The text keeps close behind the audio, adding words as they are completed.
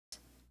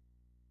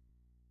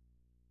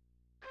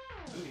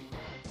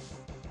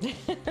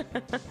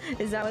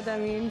Is that what that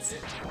means?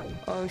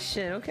 Oh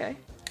shit, okay.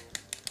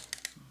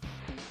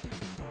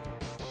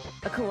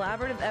 A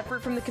collaborative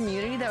effort from the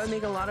community that would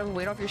make a lot of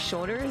weight off your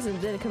shoulders and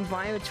then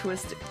combine with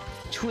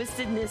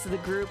twistedness of the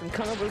group and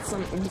come up with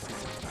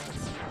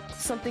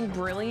something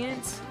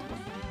brilliant.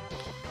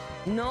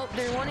 Nope,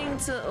 they're wanting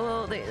to,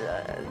 well,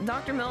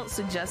 Dr. Melt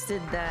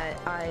suggested that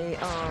I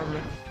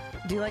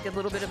do like a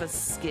little bit of a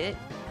skit,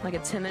 like a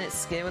 10-minute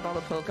skit with all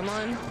the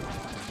Pokemon.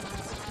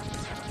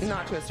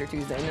 Not Twister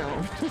Tuesday,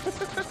 no.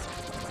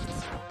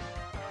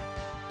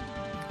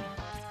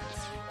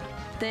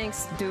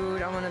 Thanks,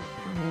 dude. I'm gonna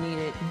need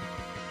it.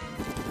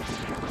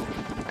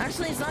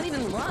 Actually, it's not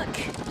even luck.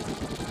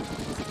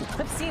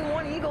 I've seen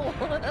one eagle.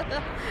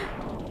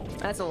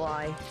 That's a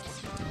lie.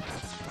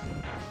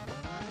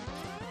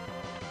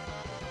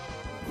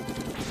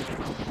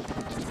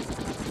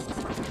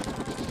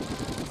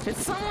 Did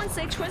someone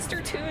say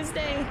Twister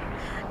Tuesday?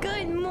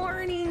 Good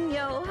morning,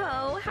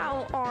 yo-ho.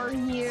 How are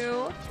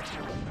you?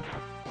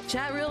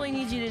 Chat really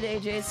needs you today,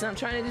 Jason. I'm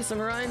trying to do some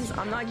runs.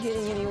 I'm not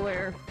getting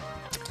anywhere.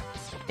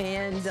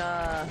 And,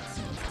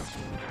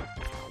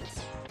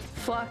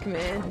 fuck,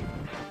 man.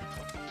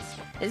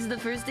 This is the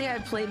first day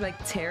I've played, like,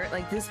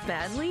 this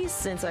badly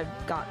since I've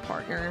got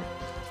partner.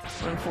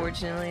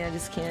 Unfortunately, I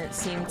just can't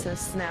seem to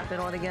snap it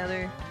all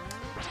together.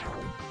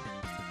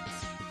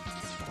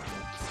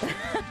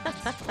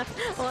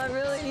 Well, I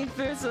really need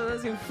food so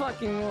those can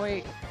fucking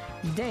wait.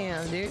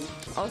 Damn, dude.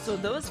 Also,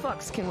 those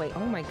fucks can wait.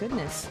 Oh my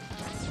goodness.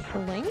 The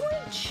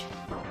language?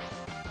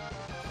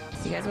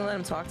 You guys gonna let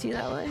him talk to you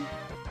that way?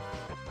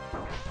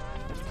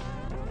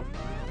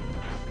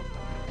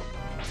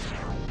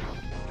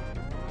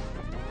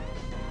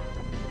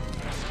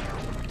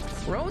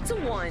 Road to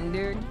 1,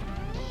 dude.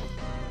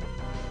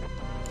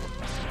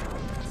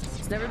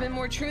 It's never been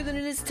more true than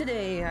it is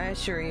today, I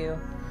assure you.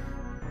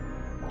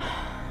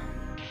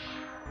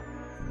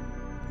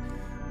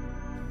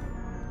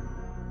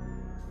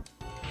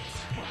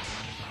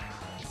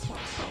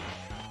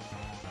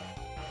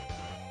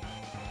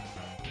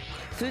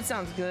 Food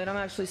sounds good. I'm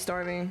actually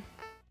starving.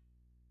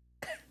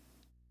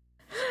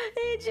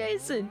 Hey,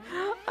 Jason.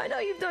 I know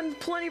you've done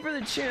plenty for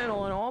the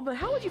channel and all, but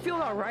how would you feel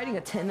about writing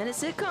a 10-minute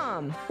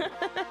sitcom?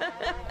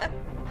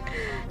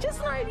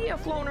 Just an idea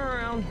floating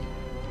around.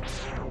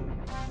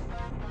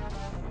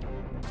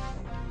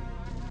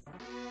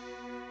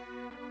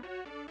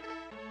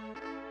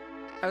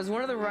 I was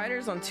one of the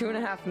writers on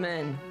 2.5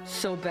 Men.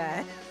 So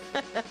bad.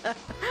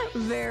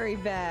 Very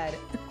bad.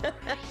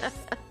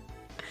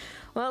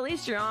 Well, at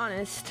least you're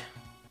honest.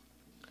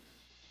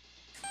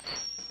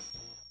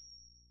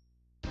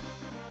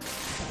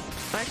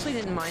 I actually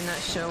didn't mind that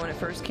show when it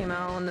first came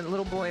out, when the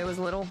little boy was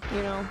little,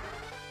 you know?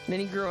 Then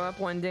he grew up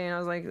one day and I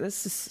was like,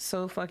 this is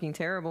so fucking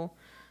terrible.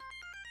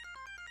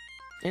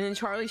 And then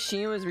Charlie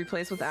Sheen was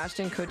replaced with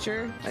Ashton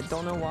Kutcher. I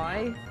don't know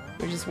why.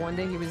 Or just one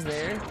day he was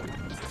there.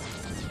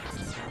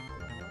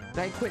 But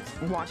I quit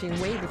watching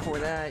way before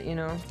that, you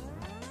know?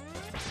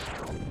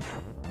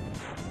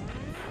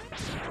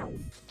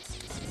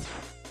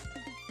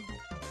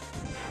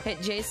 Hey,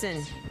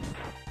 Jason.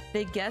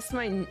 They guessed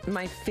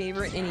my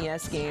favorite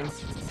NES game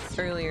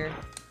earlier.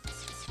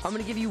 I'm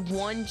gonna give you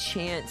one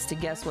chance to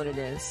guess what it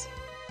is.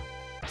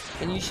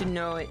 And you should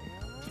know it.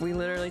 We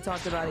literally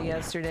talked about it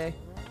yesterday.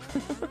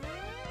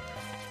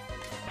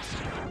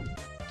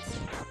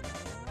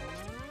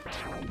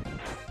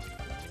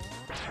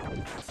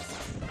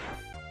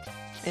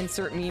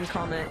 Insert meme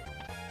comment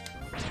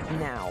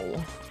now.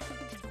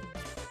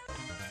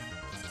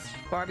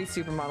 Barbie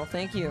Supermodel,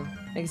 thank you.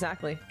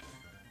 Exactly.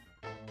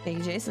 Thank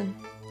you, Jason.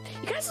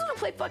 You guys want to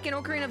play fucking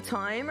Ocarina of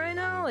Time right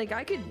now? Like,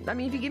 I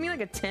mean, if you give me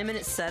like a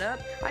 10-minute setup,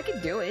 I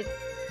could do it.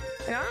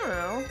 Like, I don't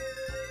know.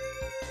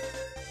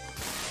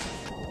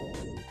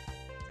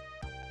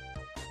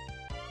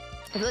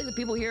 I feel like the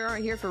people here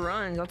aren't here for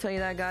runs. I'll tell you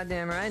that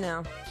goddamn right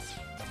now.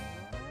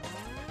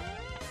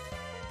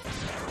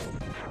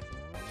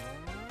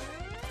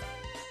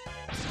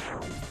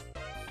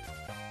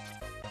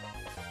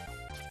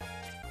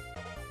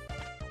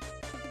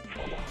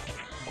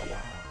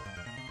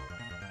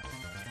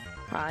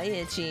 Hi,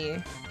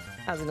 Itchy.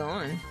 How's it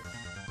going?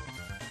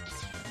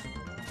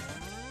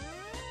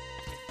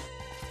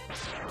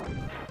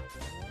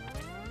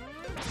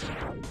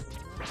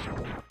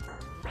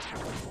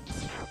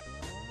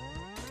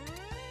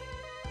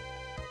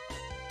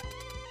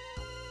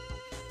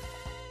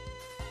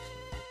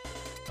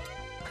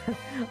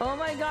 Oh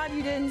my god,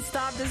 you didn't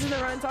stop. This is the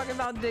run talking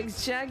about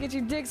dicks. Chat, get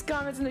your dicks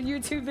comments in the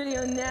YouTube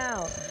video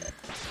now.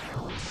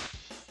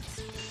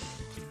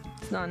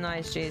 It's not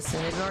nice,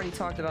 Jason. They've already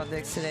talked about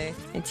dicks today.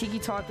 And Tiki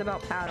talked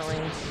about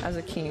paddling as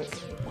a kink.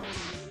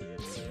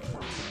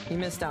 You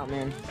missed out,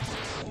 man.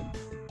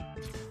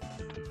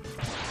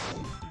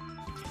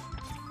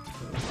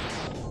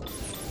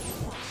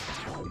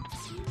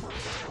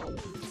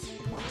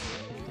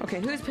 Okay,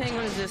 whose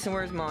penguin is this and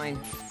where's mine?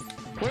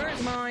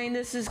 Where's mine?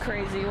 This is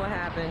crazy. What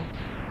happened?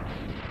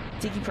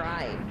 Tiki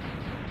Pride.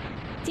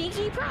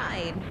 Tiki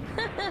Pride!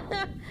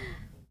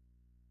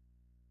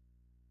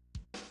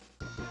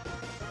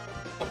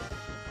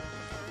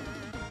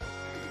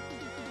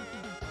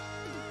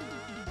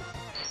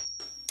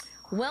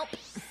 Welp.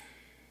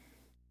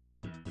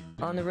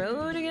 On the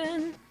road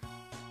again.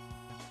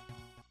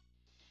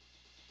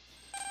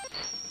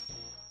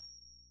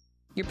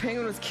 Your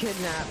penguin was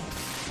kidnapped.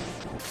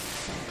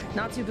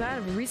 Not too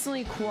bad.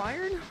 Recently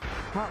acquired?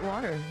 Hot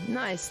water.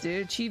 Nice,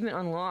 dude. Achievement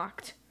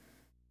unlocked.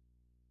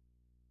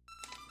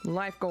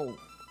 Life goal.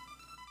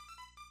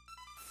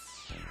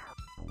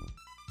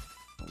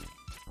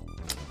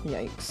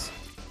 Yikes.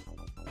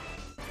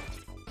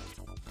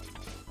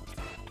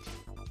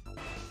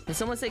 Did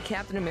someone say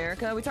Captain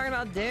America? Are we talking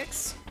about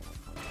dicks?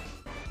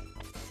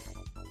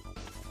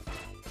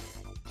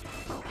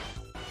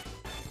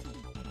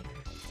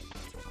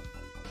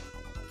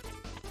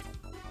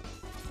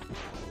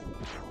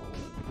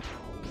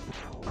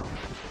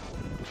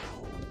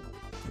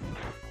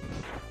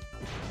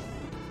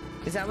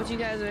 Is that what you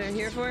guys are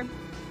here for?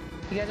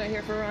 You guys are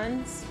here for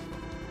runs?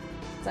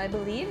 So I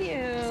believe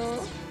you.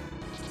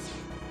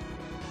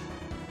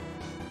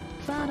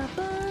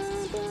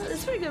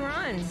 It's a pretty good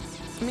run.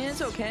 I mean,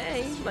 it's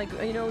okay. Like,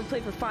 you know, we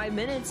played for 5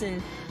 minutes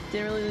and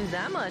didn't really lose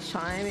that much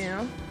time, you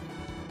know?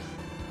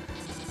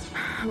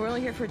 We're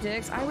only here for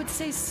dicks. I would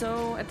say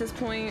so at this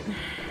point.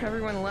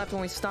 Everyone left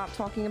when we stopped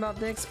talking about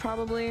dicks,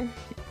 probably.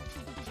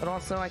 But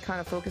also, I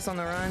kind of focus on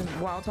the run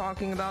while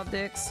talking about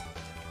dicks.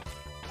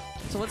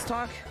 So let's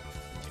talk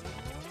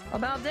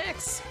about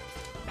dicks.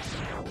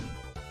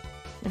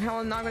 And how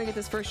I'm not gonna get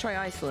this first try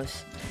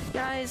iceless.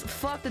 Guys,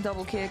 fuck the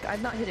double kick.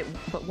 I've not hit it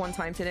but one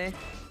time today.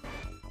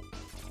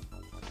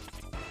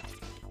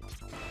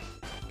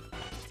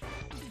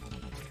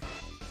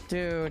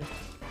 Dude.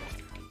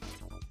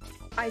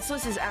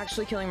 Iceless is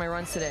actually killing my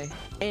runs today.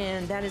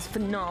 And that is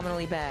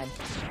phenomenally bad.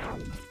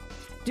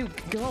 Dude,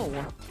 go.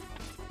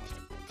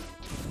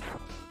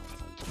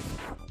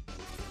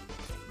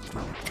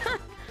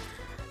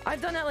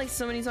 I've done that like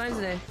so many times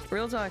today.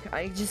 Real talk.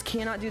 I just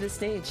cannot do the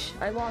stage.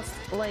 I lost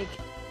like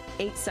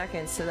 8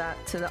 seconds to that,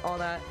 all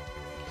that.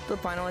 The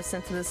final I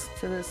sent to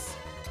this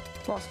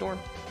lost door.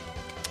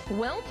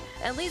 Well,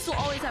 at least we'll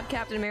always have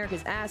Captain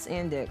America's ass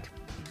and dick.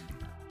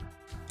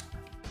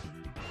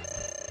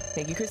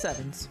 Thank you, Chris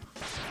Evans.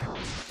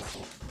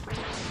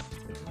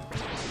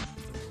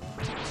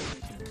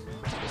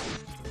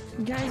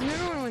 Guys,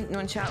 remember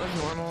when chat was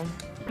normal?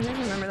 You guys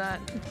remember that?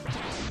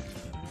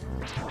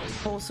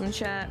 Wholesome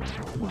chat,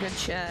 good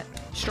chat,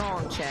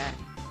 strong chat.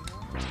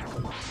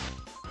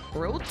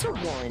 Road to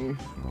 1.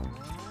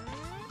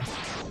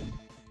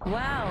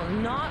 Wow,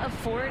 not a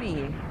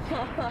 40.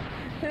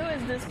 Who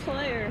is this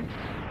player?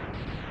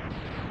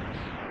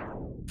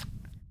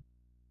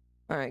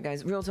 Alright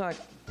guys, real talk.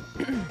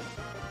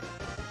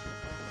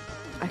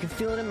 I can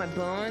feel it in my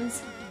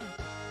bones.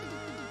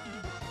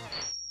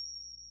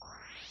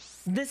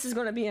 This is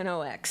gonna be an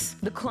OX.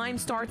 The climb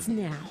starts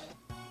now.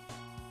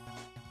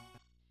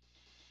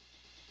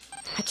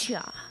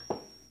 Hacha.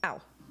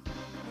 Ow.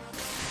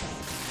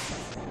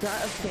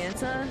 Got a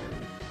Fanta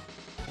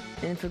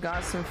and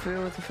forgot some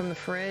food from the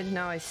fridge.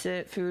 Now I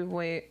sit, food,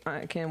 wait,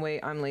 I can't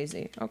wait, I'm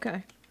lazy.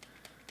 Okay.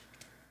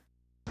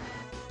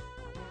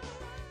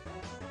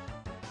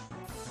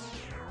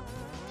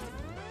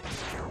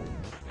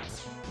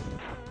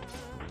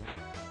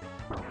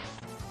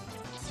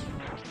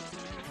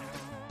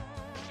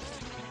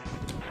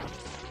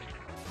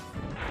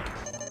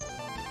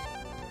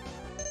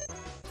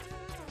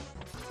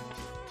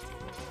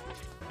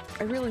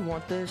 I really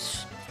want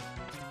this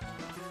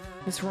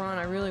run.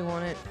 I really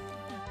want it.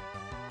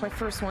 My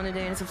first one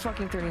today, and it's a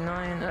fucking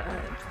 39.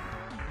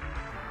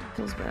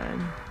 Feels bad.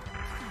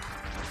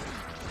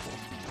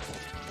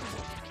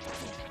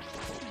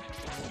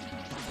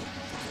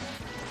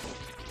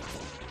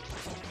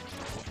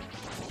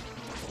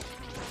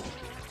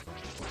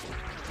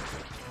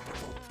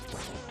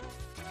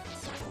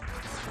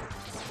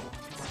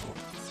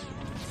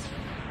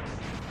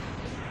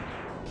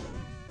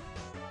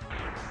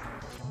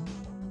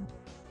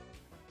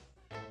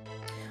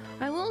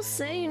 I will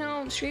say, you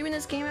know, streaming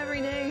this game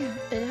every day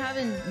and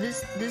having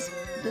this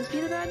be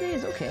the bad day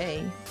is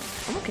okay.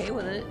 I'm okay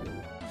with it.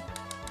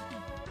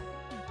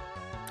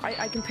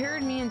 I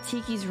compared me and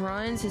Tiki's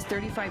runs, his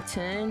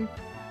 35-10,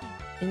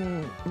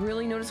 and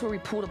really noticed where we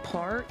pulled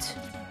apart.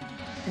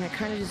 And I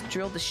kind of just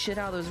drilled the shit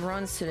out of those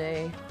runs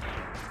today.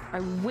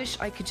 I wish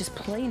I could just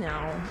play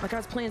now. Like I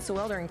was playing so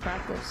well during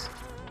practice.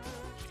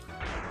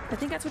 I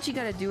think that's what you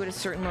gotta do at a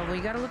certain level.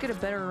 You gotta look at a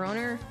better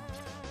runner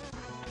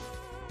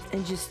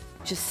and just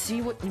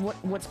see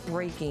what's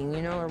breaking,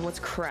 you know, or what's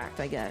cracked,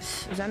 I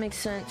guess. Does that make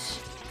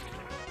sense?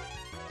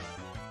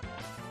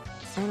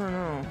 I don't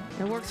know.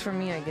 It works for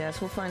me, I guess.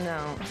 We'll find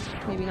out.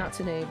 Maybe not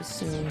today, but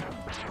soon.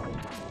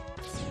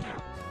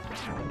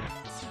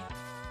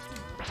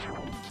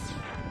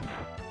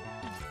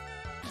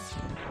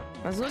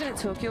 I was looking at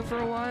Tokyo for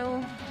a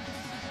while,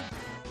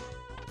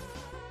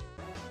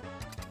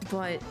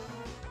 but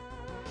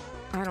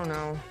I don't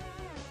know.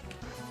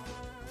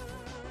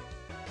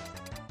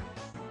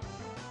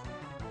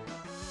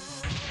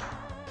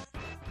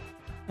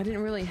 It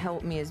didn't really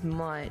help me as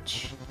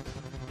much.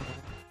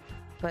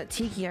 But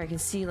Tiki, I can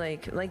see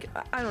like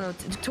I don't know.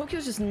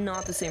 Tokyo's just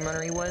not the same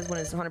runner he was when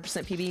it's 100%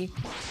 PB.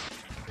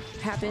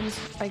 happened,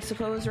 I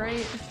suppose,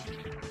 right?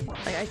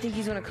 I think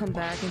he's gonna come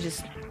back and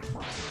just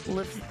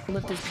lift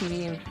his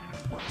PD and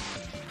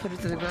put it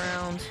to the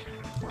ground.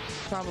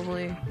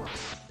 Probably.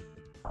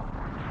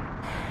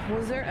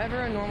 Was there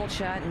ever a normal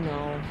chat?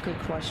 No. Good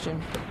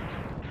question.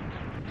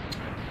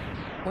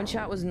 When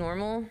chat was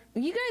normal?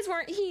 You guys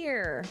weren't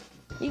here!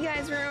 You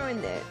guys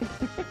ruined it.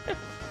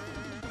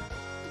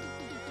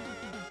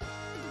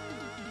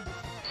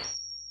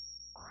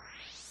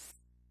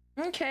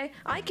 Okay,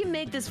 I can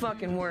make this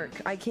fucking work.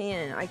 I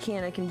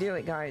can do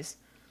it, guys.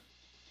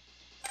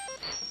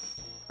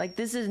 Like,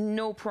 this is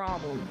no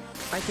problem.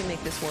 I can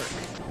make this work.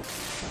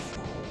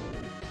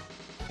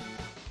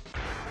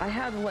 I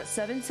have, what,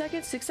 7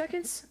 seconds? 6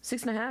 seconds?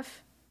 6.5?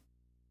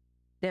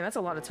 Damn, that's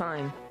a lot of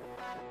time.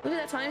 Look at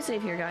that time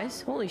save here,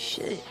 guys. Holy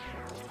shit.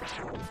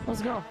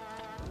 Let's go.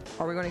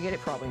 Are we gonna get it?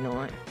 Probably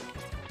not.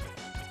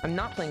 I'm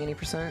not playing any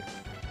percent.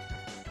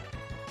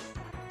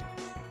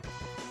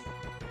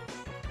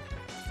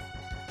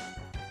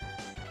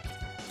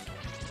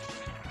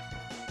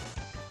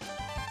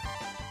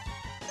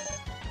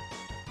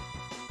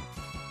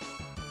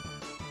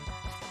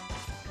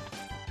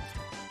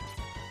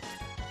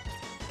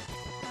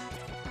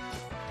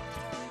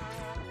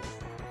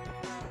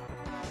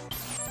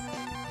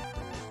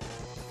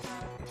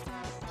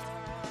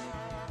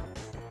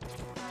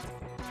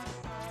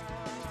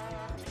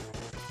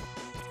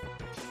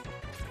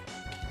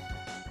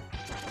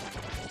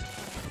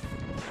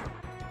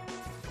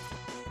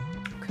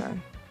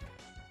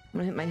 I'm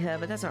gonna hit my head,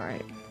 but that's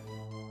alright.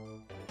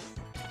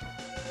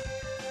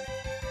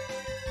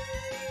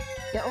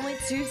 Yeah, only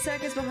 2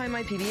 seconds behind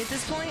my PD at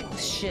this point?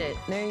 Shit,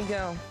 there you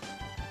go.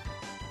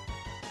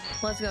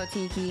 Let's go,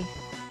 Tiki.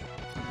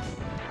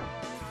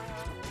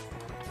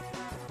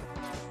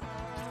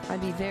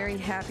 I'd be very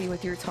happy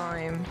with your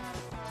time.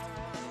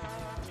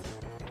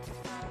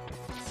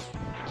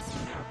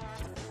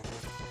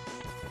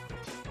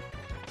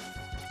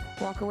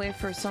 Walk away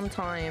for some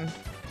time.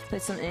 Play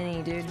some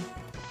any, dude.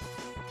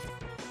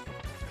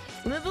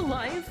 Live a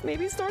life,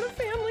 maybe start a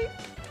family.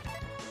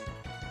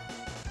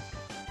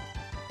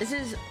 This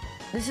is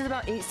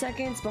about 8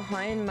 seconds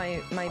behind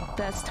my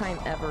best time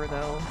ever,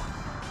 though,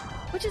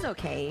 which is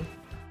okay.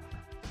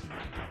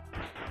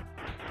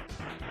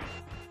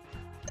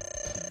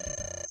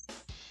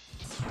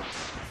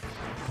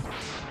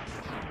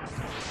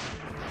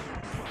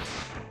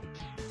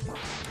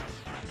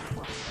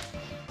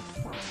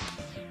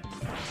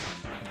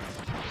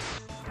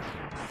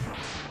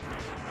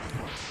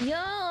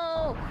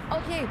 Yo!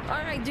 Okay,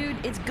 alright, dude,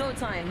 it's go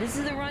time. This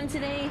is the run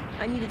today.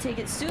 I need to take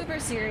it super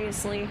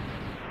seriously.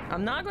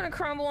 I'm not gonna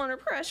crumble under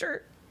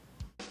pressure.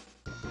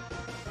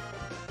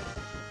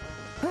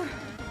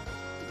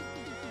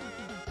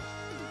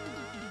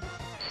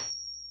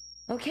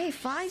 Okay,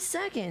 5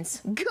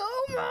 seconds. Go,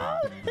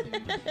 Mom!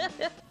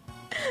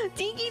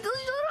 Tiki, shut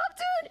up,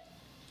 dude!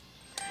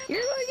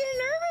 You're gonna get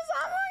nervous,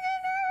 I'm gonna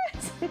get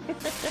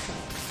nervous!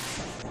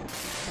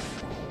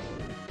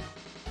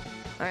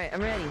 Alright,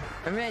 I'm ready.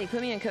 I'm ready.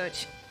 Put me in,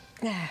 coach.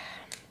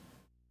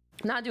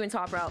 Not doing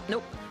top route.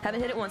 Nope. Haven't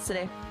hit it once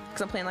today.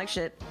 Because I'm playing like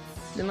shit.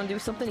 Then I'm gonna do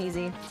something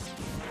easy.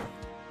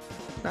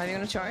 Not even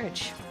gonna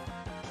charge.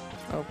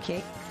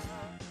 Okay.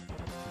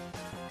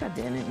 God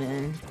damn it,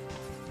 man.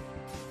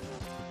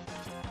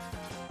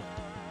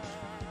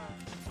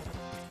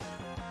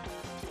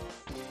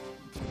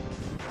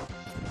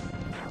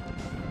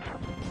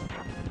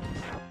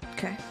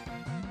 Okay.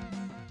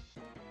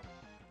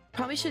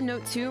 Probably should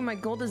note too, my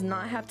goal does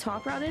not have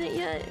top route in it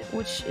yet,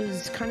 which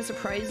is kind of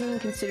surprising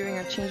considering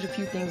I've changed a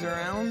few things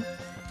around.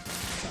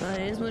 But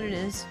it is what it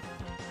is.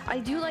 I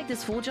do like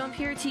this full jump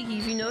here, Tiki.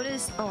 If you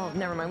notice, oh,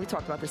 never mind. We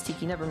talked about this,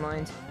 Tiki. Never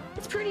mind.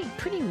 It's pretty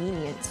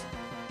lenient.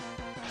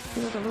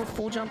 Look, a little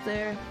full jump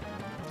there.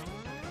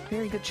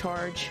 Very good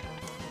charge,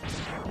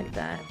 like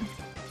that.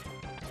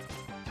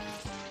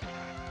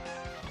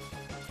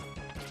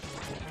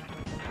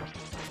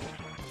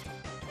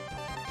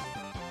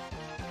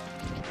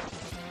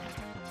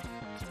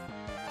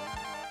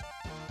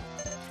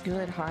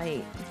 Good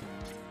height.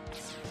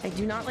 I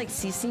do not like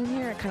ceasing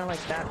here. I kind of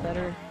like that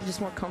better.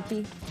 Just more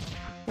comfy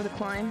for the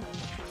climb.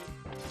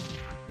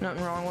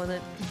 Nothing wrong with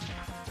it,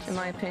 in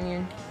my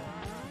opinion.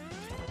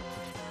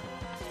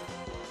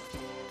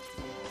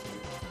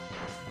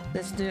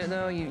 This dude,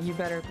 though, you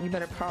better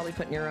probably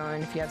put in your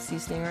run if you have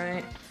ceasing,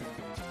 right?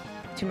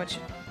 Too much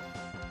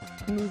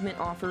movement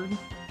offered.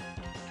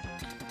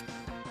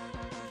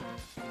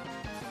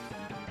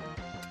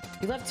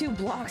 You left 2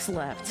 blocks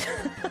left.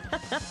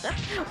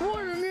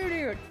 What an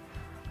idiot!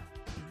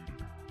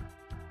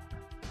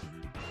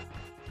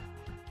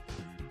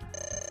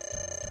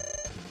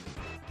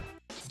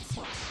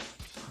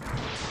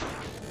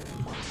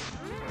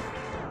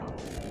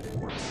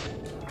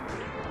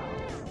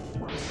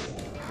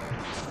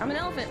 I'm an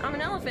elephant! I'm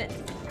an elephant!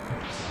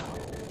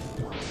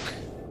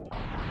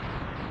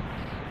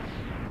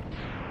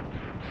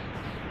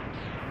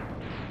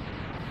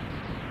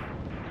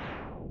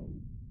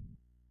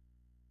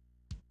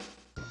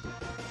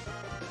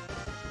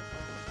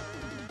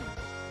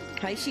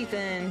 Hi,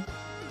 Sheathan.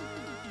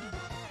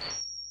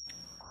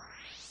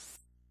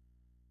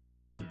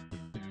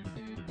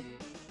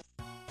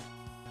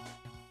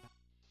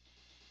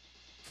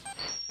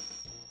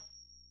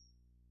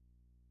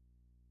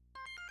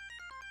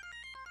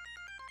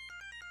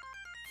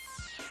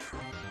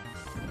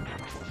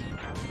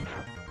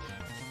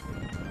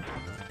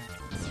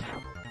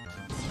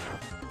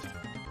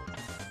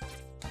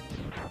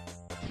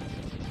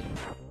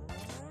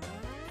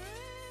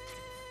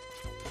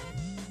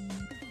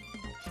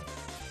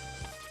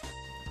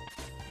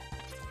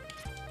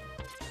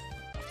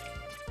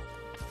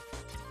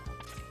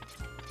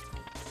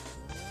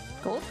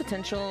 Gold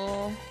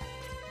potential.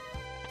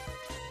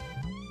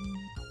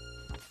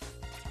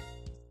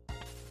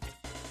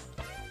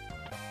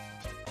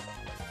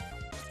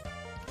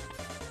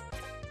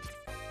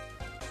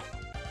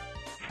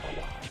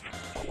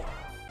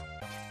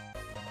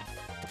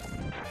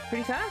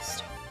 Pretty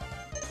fast.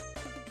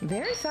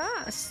 Very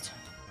fast.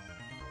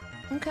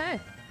 Okay.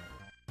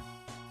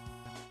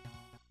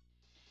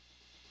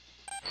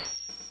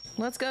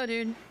 Let's go,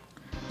 dude.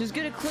 Just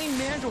get a clean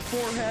mandrel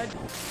forehead.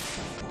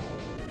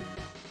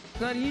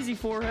 Not easy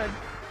forehead.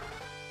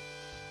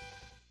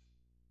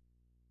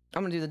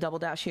 I'm gonna do the double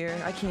dash here.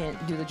 I can't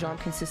do the jump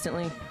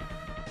consistently.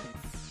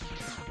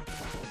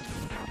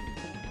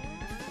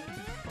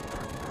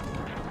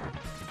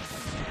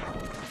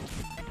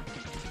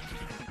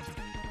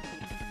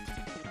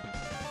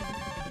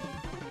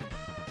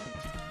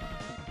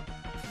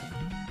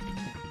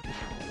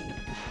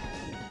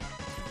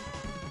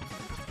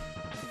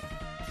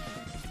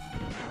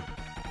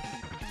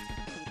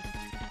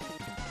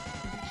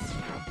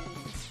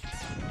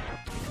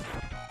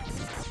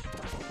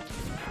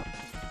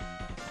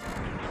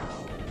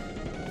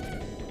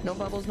 No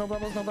bubbles, no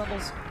bubbles, no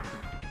bubbles.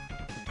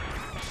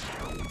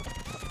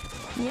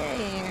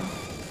 Yay.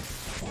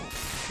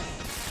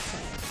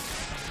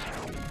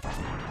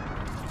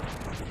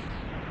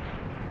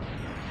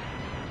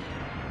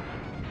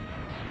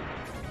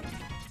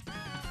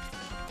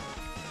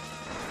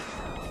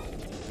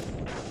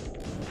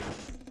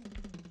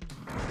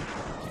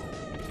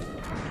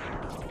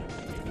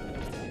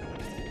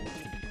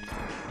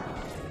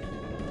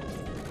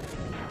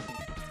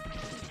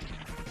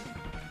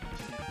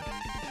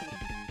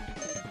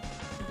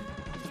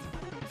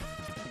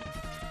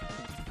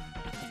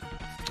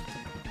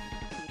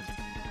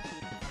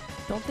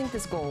 Don't think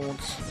this gold.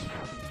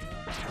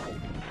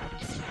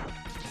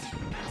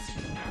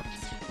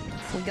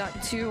 We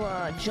got two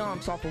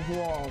jumps off of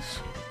walls.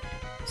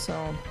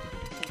 So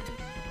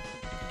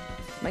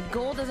my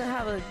gold doesn't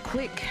have a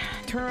quick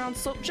turnaround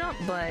slope jump,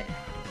 but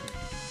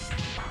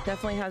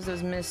definitely has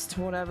those missed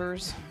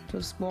whatevers,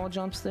 those wall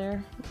jumps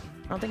there.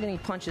 I don't think any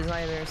punches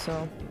either,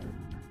 so.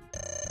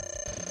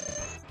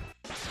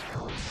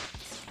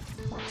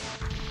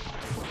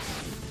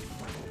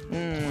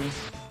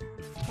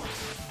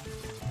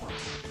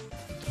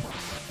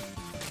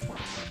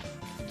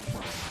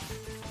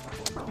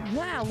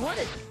 Wow, what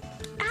an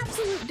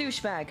absolute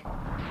douchebag.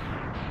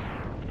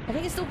 I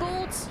think it's still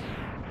golds.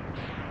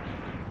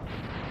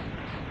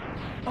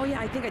 Oh yeah,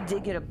 I think I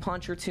did get a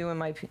punch or two in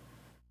my...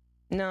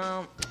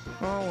 No.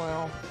 Oh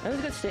well. That was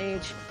a good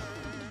stage.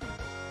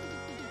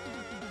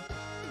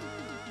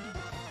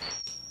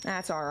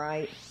 That's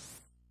alright.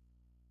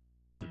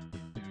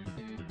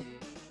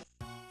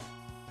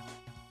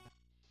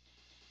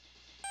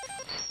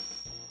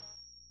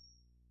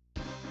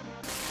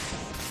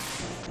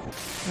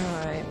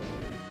 Alright.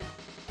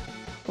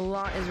 A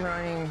lot is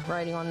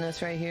riding on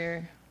this right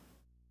here.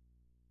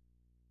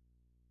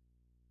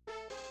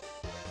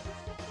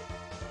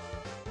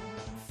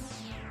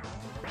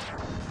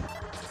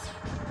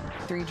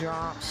 Three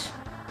drops.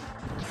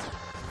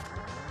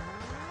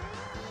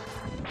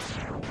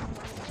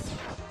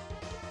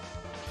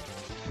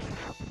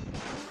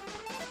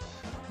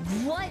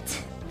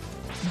 What?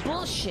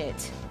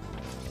 Bullshit.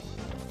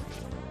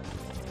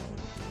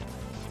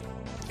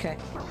 Okay,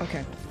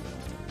 okay.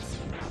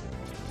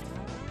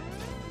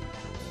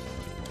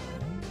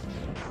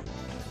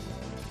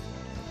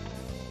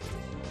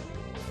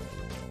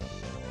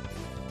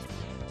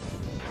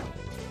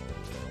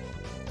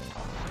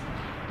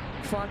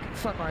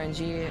 Fuck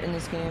RNG in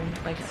this game.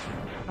 Like,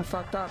 I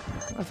fucked up.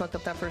 I fucked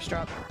up that first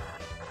drop.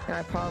 And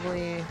I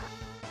probably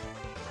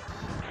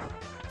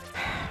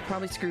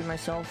screwed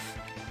myself.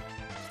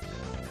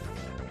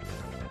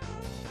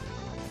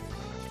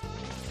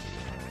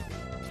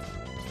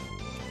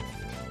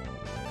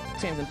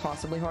 This game's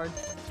impossibly hard.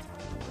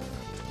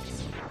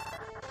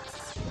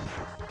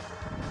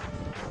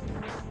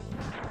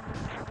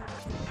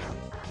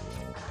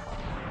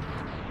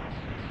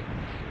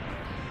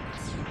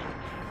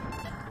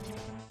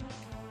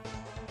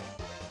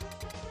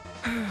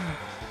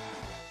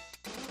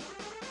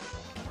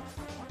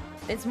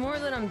 It's more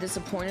that I'm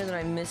disappointed that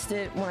I missed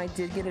it when I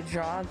did get a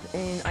drop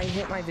and I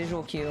hit my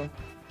visual cue.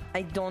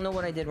 I don't know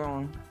what I did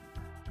wrong.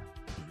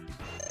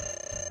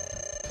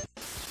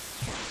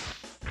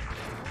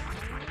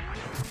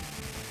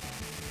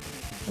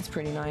 That's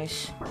pretty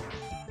nice.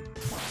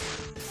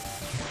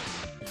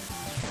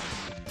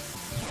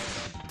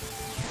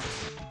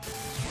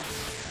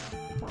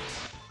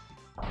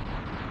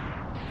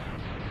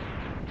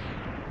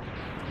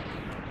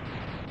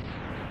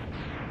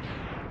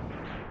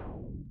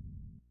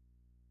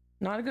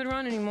 Not a good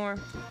run anymore.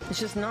 It's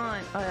just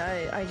not.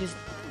 I just...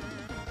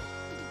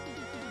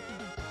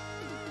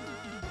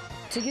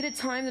 To get a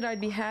time that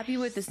I'd be happy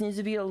with, this needs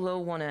to be a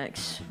low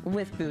 1x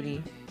with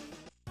booty.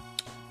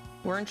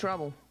 We're in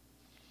trouble.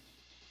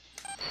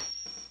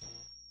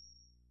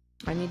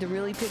 I need to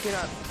really pick it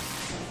up.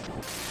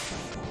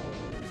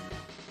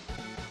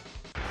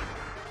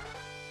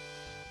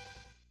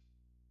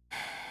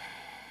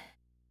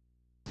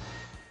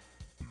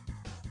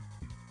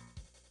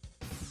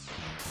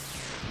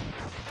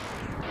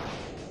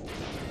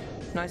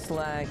 Nice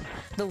lag.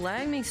 The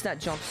lag makes that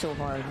jump so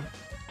hard.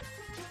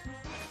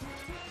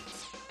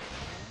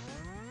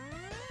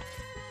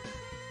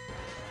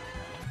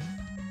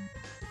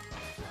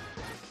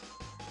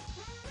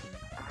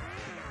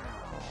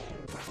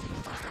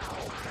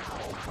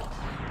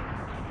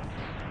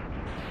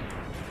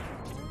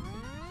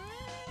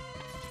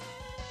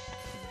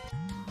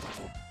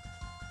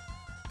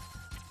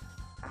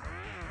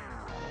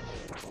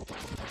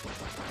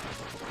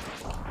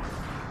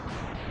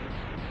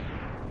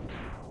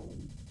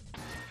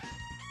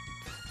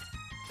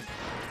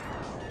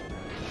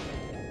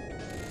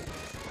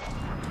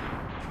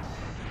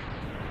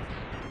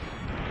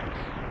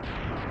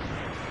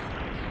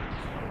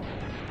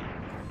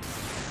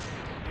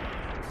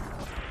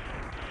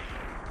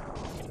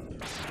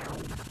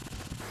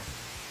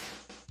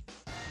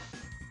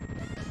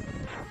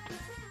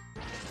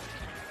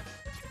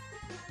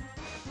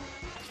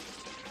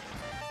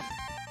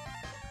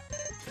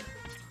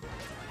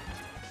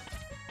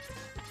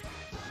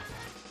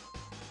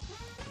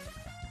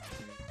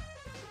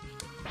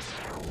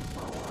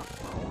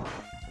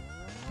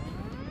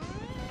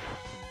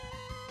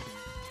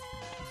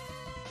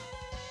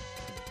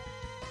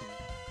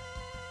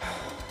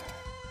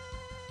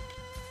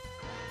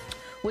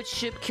 Which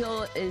ship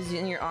kill is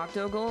in your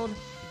Octo Gold?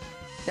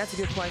 That's a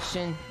good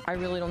question. I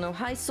really don't know.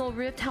 Hi, Soul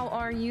Rift. How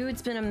are you?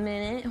 It's been a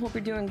minute. Hope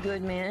you're doing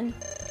good, man.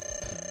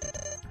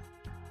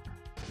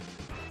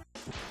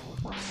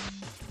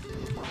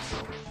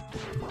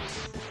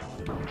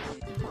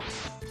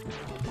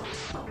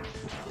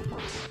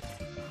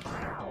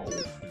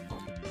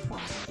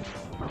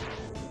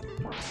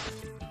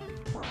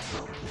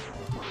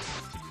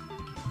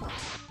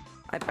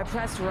 I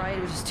pressed right.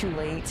 It was just too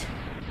late.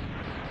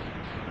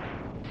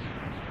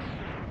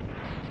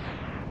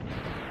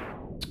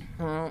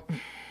 Well.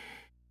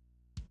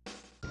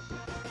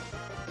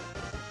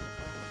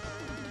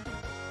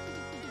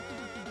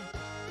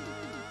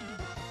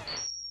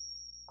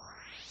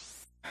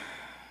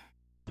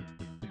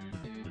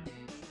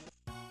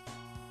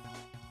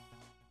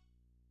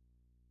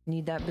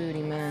 Need that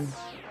booty, man.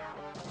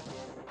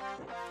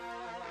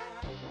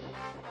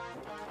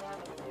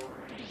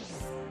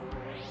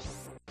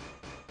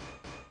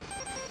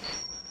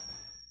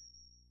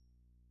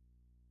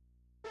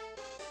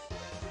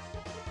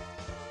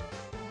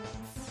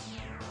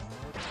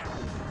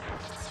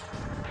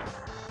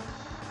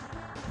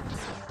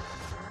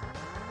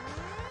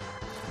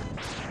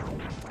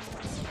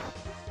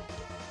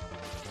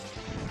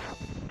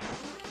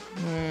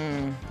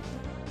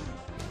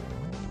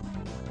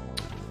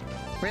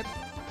 Rip.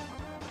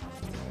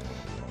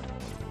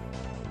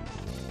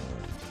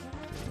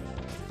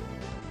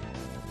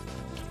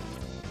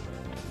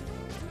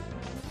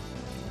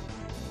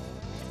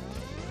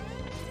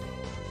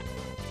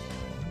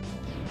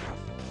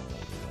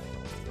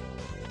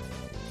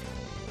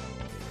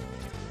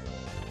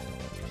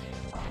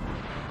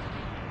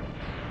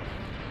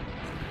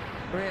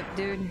 Rip,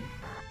 dude.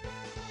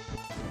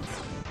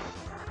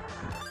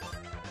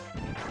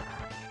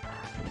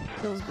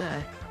 Feels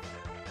bad.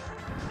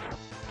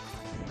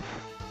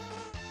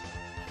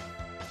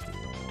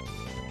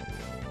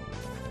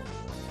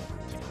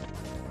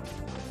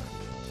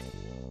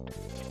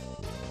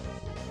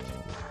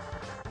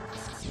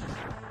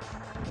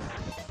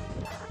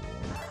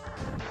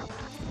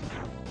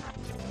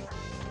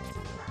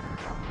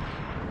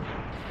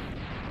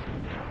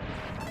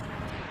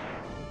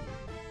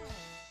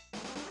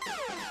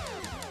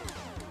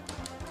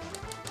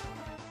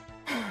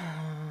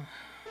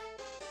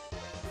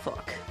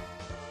 Fuck.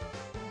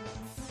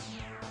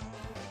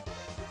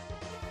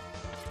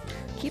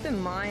 Keep in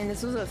mind,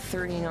 this was a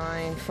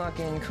 39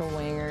 fucking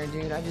Kawanger,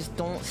 dude. I just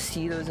don't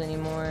see those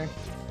anymore.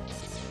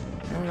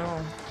 I don't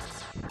know.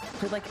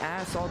 Played like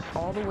ass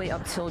all the way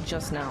up till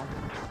just now.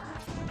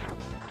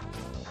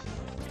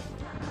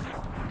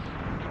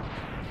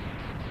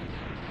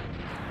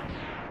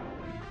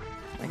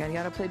 Like, I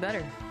gotta play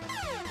better.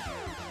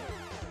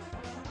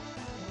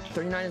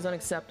 39 is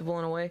unacceptable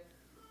in a way.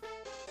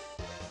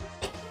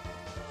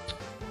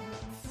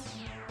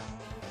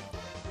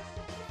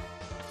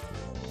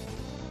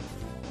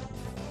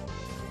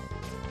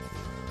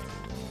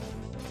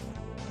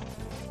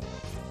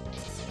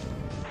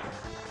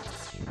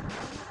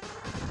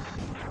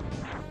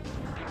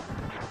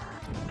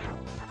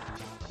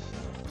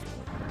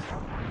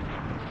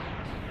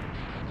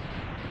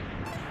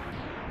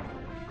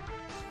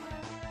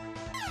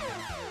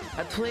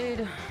 I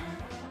played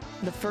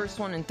the first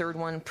one and third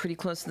one pretty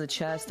close to the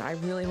chest. I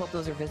really hope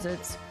those are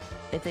visits.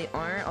 If they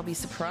aren't, I'll be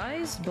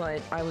surprised,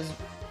 but I was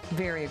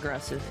very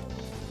aggressive.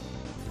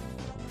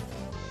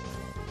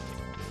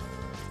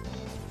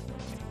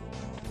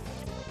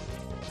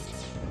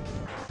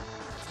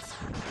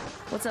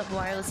 What's up,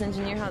 wireless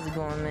engineer? How's it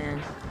going,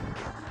 man?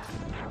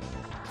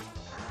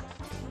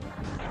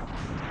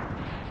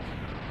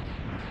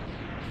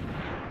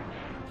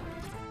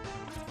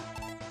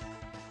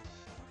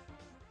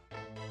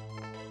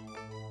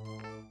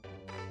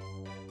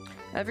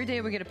 Every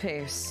day we get a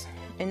pace,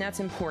 and that's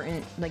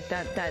important. Like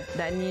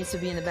that needs to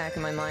be in the back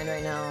of my mind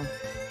right now.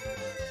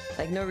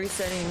 Like, no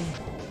resetting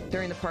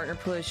during the partner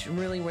push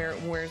really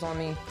wears on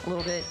me a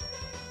little bit.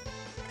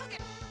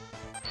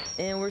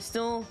 And we're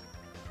still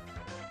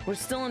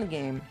in the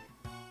game.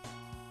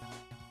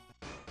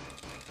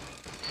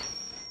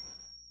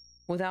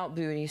 Without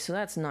booty, so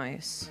that's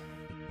nice.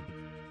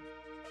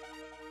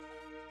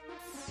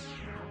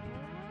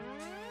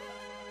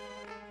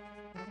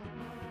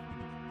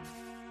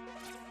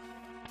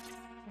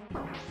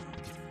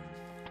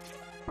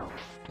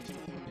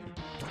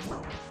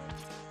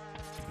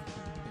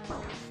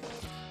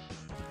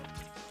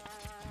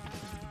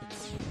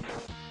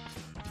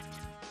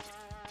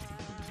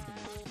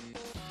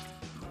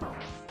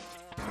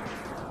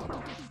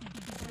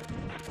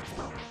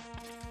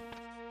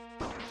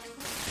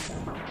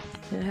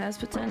 It has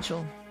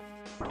potential.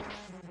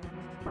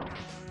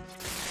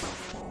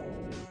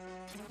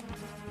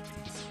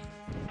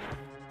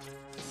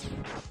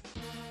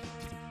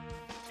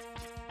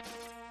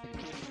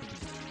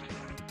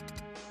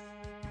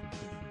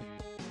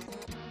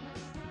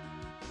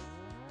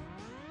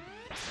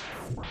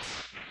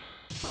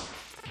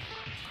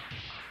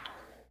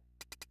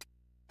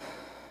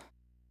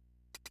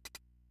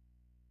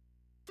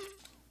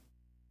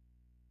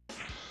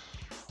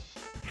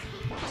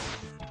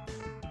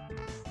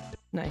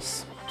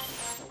 Nice.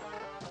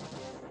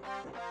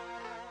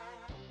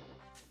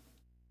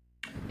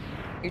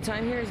 Your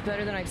time here is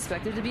better than I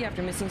expected it to be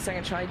after missing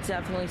second try.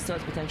 Definitely still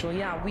has potential.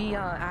 Yeah, we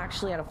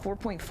actually had a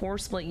 4.4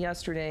 split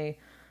yesterday.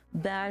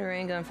 Bad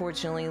Ranga,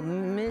 unfortunately.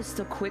 Missed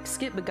a quick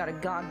skip, but got a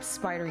god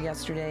spider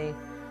yesterday.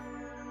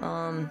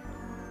 And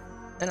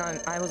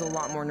I was a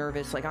lot more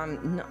nervous. Like,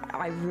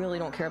 I really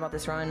don't care about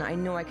this run. I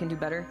know I can do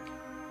better.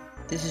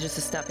 This is just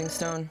a stepping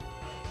stone.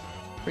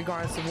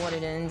 Regardless of what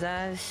it ends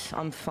as,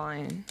 I'm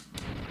fine.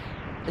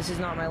 This is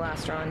not my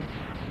last run.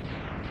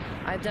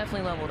 I've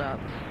definitely leveled up.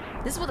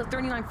 This is with a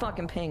 39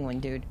 fucking penguin,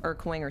 dude. Or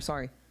Quanger,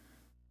 sorry.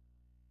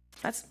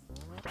 That's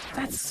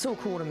so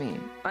cool to me.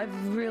 I've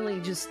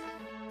really just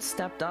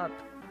stepped up.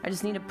 I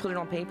just need to put it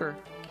on paper.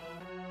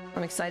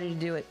 I'm excited to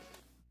do it.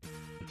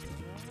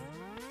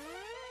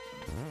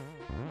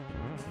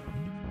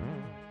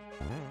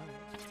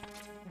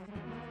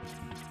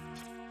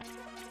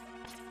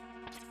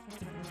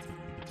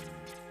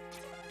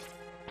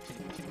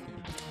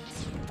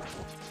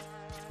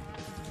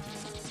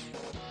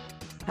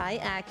 Hi,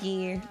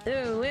 Aki.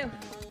 Ooh,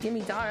 give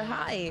me dollar.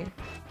 Hi.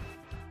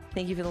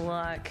 Thank you for the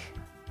luck.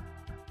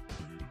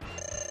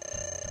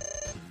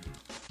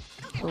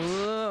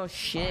 Oh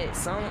shit!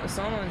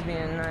 Someone's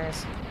being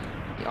nice.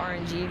 The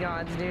RNG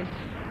gods, dude.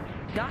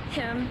 Got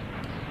him.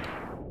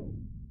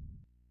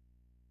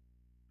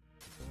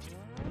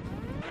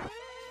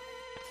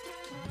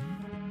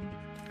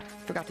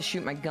 Forgot to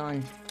shoot my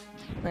gun.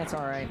 That's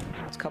all right.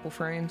 It's a couple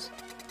frames,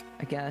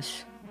 I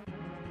guess.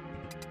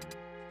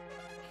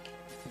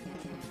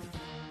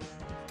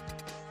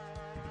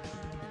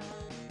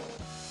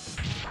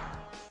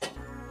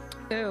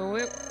 Oh,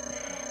 whoop.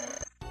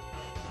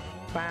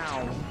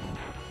 Wow.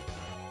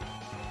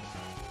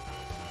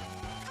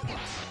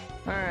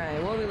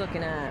 Alright, what are we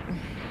looking at?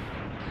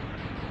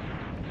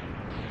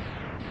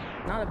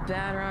 Not a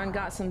bad run,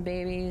 got some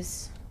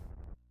babies.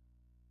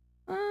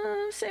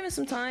 Saving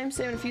some time,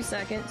 saving a few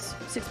seconds.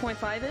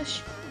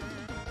 6.5-ish?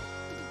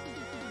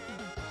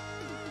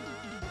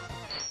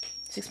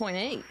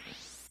 6.8.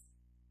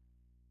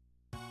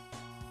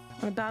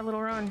 Not a bad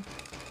little run.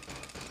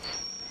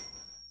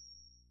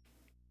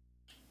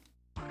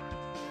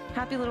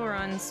 Happy little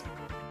runs.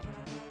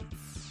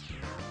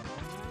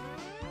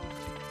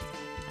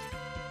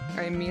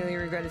 I immediately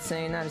regretted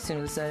saying that as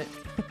soon as I said it.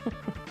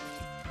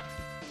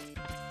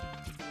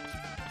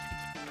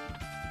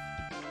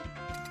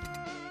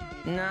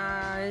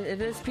 Nah,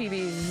 this PB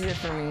is it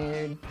for me,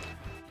 dude.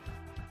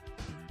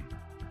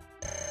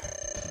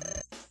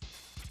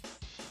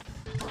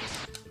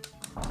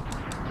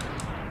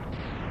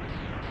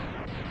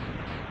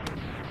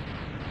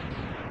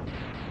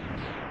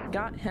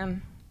 Got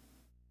him.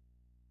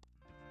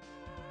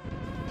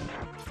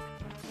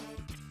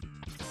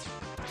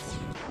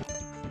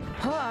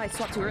 Oh, I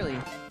swapped too early.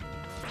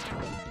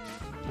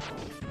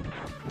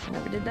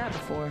 Never did that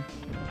before.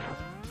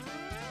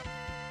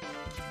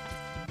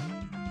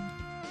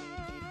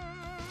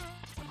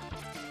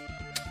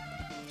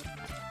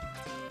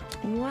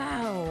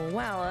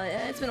 Wow,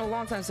 it's been a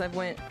long time since I've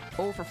went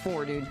 0 for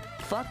 4, dude.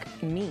 Fuck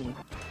me.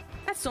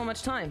 That's so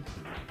much time.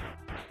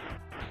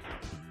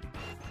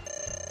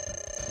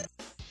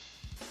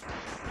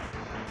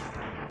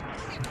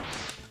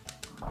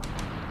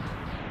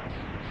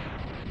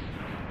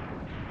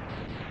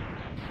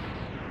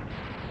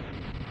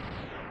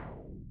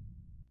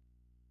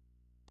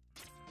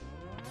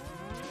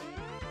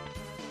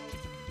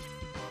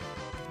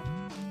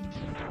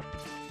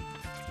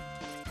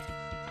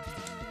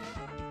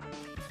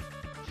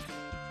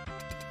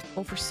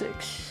 For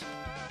 6.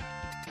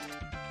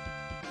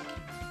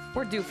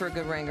 We're due for a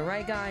good Ranga,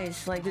 right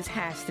guys? Like, this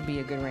has to be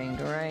a good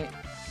Ranga, right?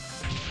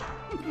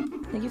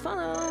 Thank you,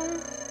 follow.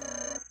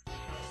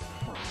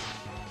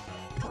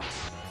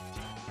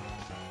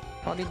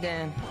 I'll be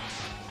damned.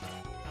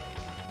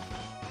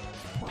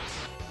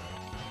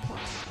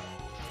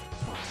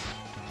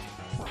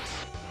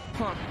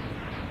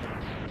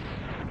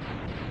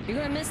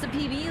 missed the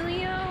PB,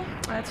 Leo?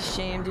 That's a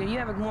shame, dude. You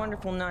have a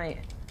wonderful night.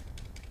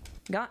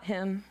 Got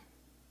him.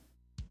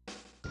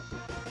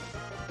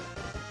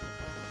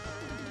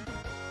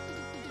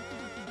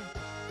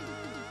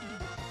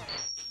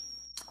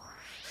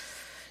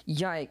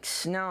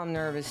 Yikes. Now I'm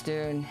nervous,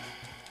 dude.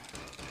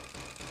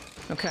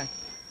 Okay.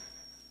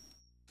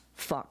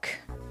 Fuck.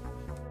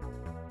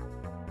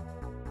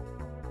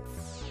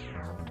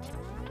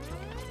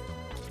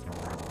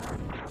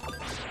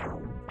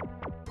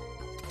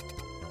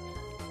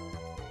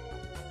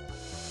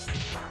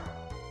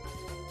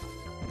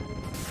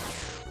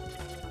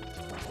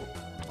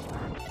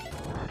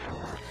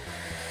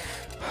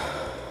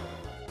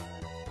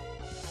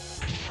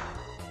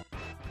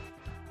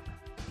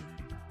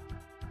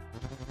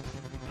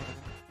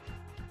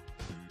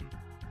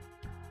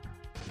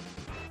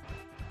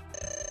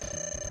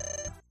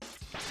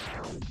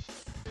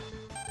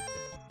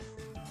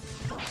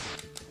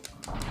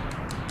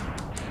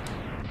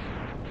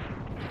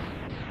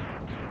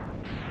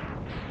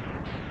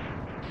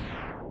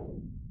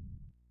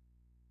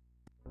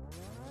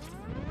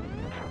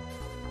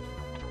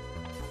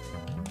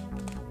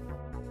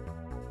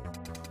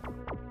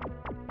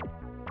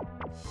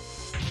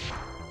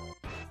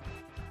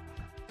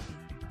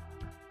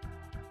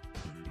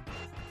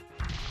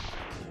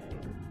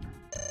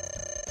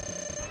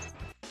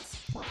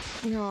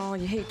 Oh,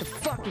 you hate to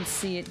fucking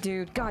see it,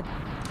 dude. God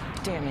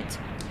damn it.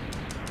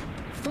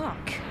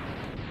 Fuck.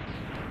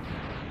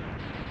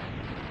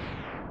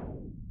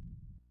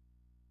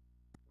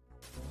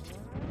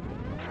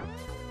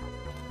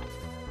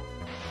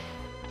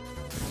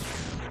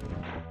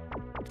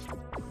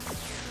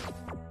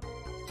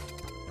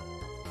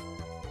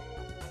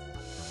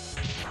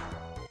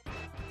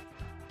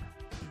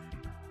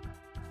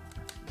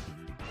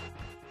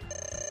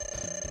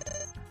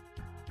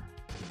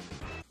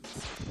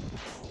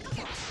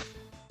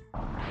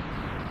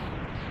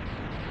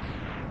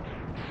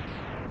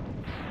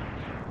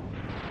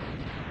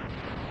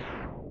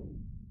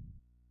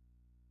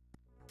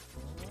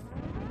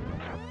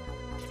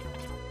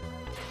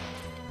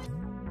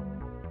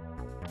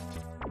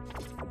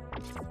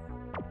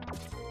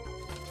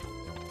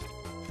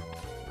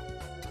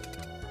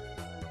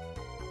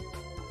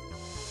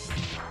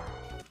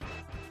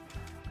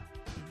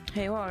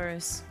 Hey,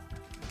 Walrus.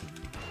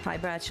 Hi,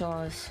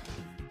 Bradshaws.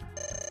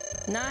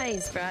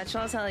 Nice,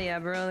 Bradshaws. Hell yeah,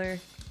 brother.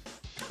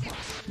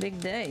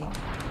 Big day.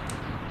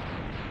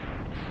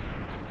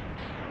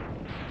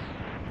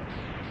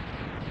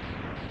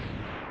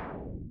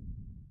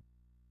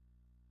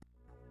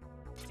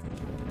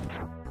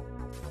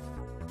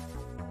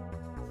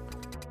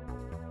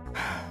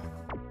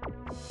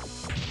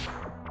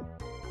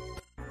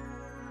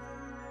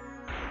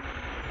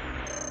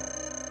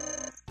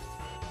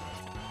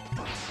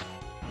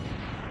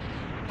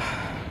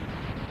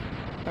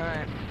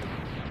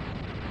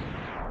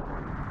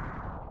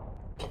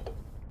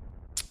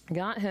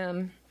 Got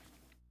him.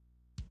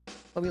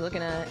 What are we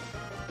looking at?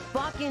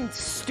 Fucking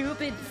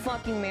stupid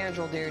fucking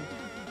mandrill, dude.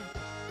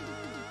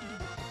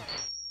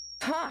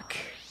 Fuck.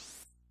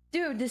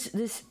 Dude,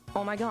 this,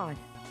 oh my god.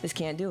 This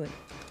can't do it.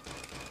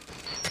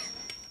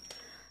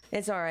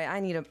 It's alright, I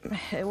need a,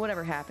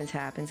 whatever happens,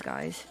 happens,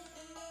 guys.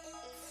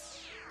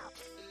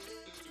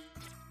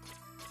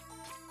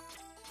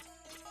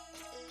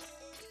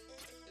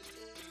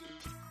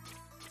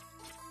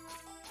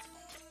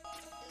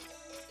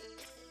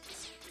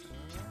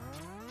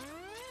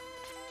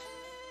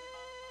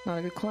 Not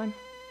a good climb,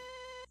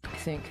 I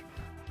think.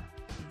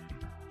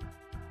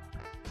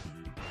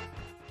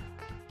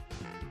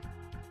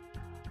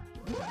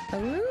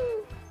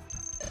 Ooh.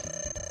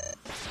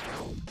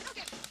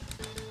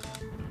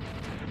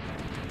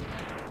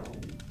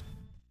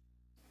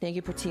 Thank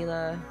you,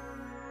 Portila.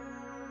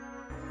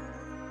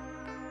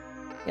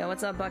 Yo,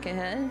 what's up,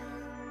 Buckethead?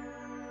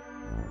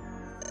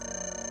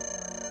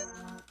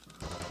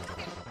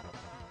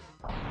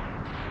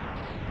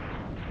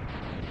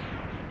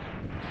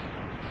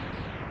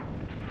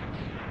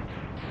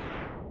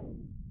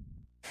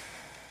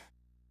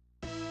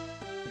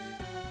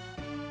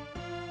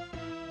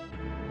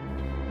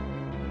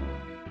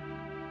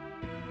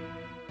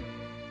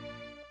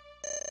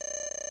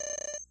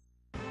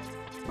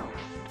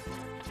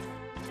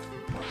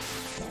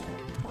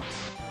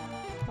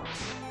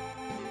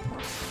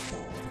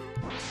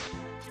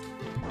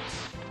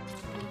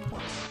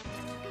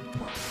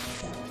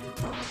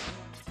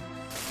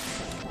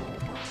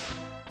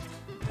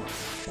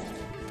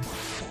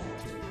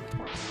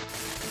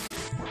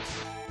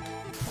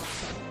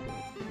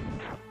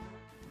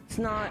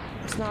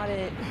 It's not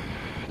it,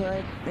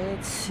 but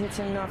it's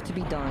enough to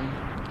be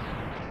done.